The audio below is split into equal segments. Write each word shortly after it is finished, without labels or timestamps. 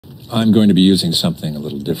I'm going to be using something a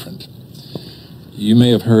little different. You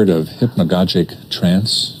may have heard of hypnagogic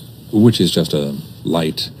trance, which is just a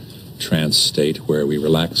light trance state where we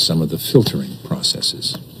relax some of the filtering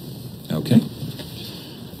processes. Okay?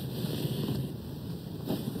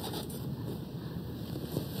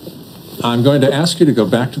 I'm going to ask you to go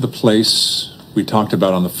back to the place we talked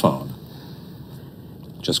about on the phone.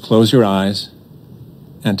 Just close your eyes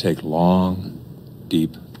and take long,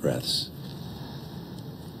 deep breaths,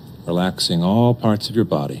 relaxing all parts of your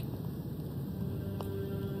body.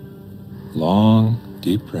 Long,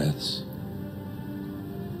 deep breaths,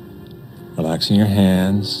 relaxing your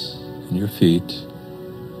hands and your feet,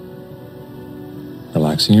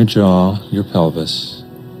 relaxing your jaw, your pelvis.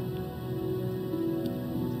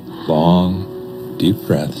 Long, deep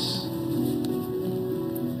breaths.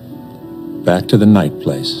 Back to the night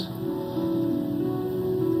place.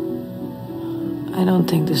 I don't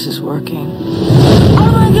think this is working.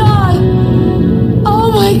 Oh my God!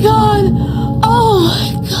 Oh my God! Oh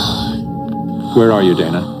my God! Where are you,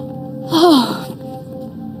 Dana? Oh.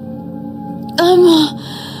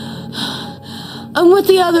 I'm with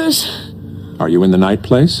the others. Are you in the night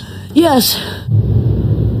place? Yes.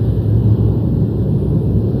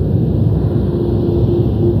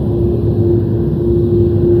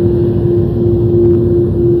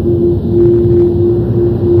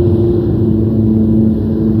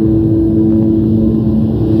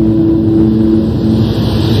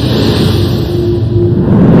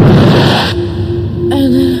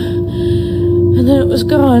 And then it was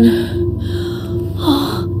gone.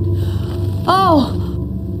 Oh.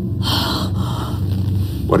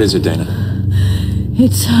 What is it, Dana?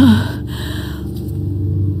 It's,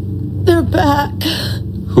 they're back.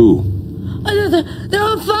 Who? They're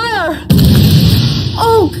on fire!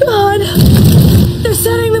 Oh, God! They're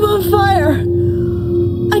setting them on fire!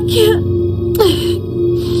 I can't...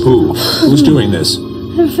 Who? Who's doing this?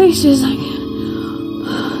 Their faces, I can't...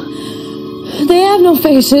 They have no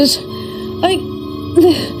faces.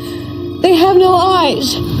 They have no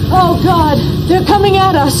eyes. Oh, God! They're coming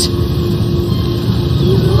at us!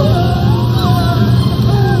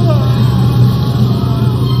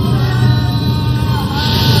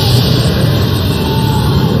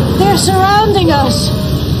 They're surrounding us.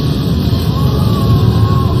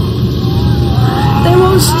 They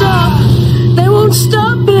won't stop. They won't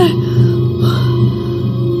stop.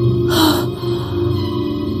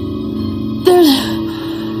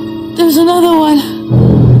 There's another one.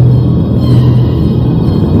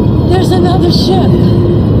 There's another ship.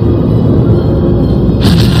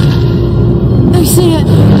 I see it.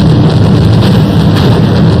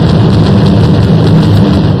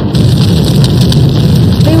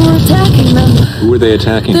 Attacking them. Who are they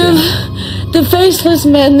attacking, Dana? The faceless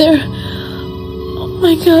men, they're... Oh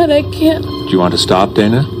my God, I can't... Do you want to stop,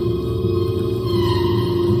 Dana?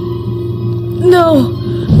 No.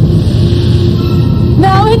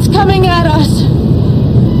 Now it's coming at us.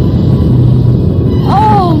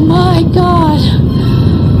 Oh my God.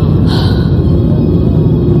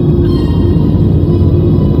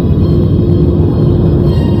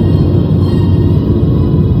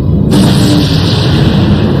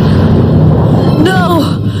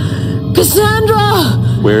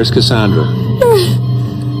 Cassandra! Where's Cassandra?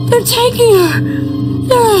 They're taking her.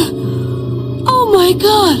 Oh my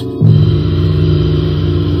God.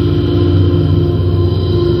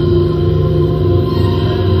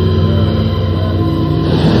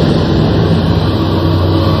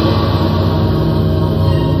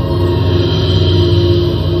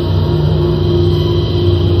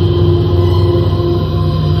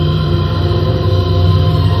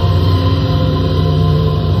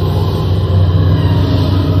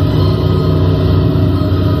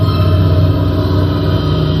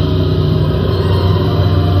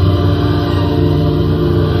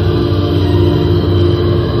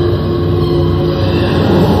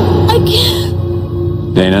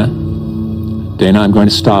 Dana, I'm going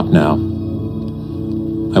to stop now.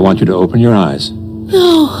 I want you to open your eyes.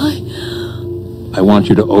 No, I want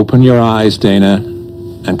you to open your eyes, Dana,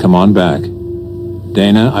 and come on back.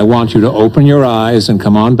 Dana, I want you to open your eyes and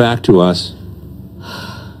come on back to us.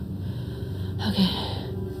 Okay.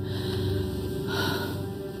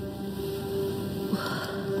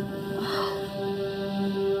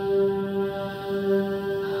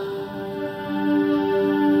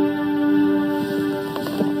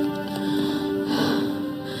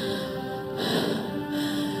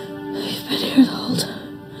 We've been here the whole time.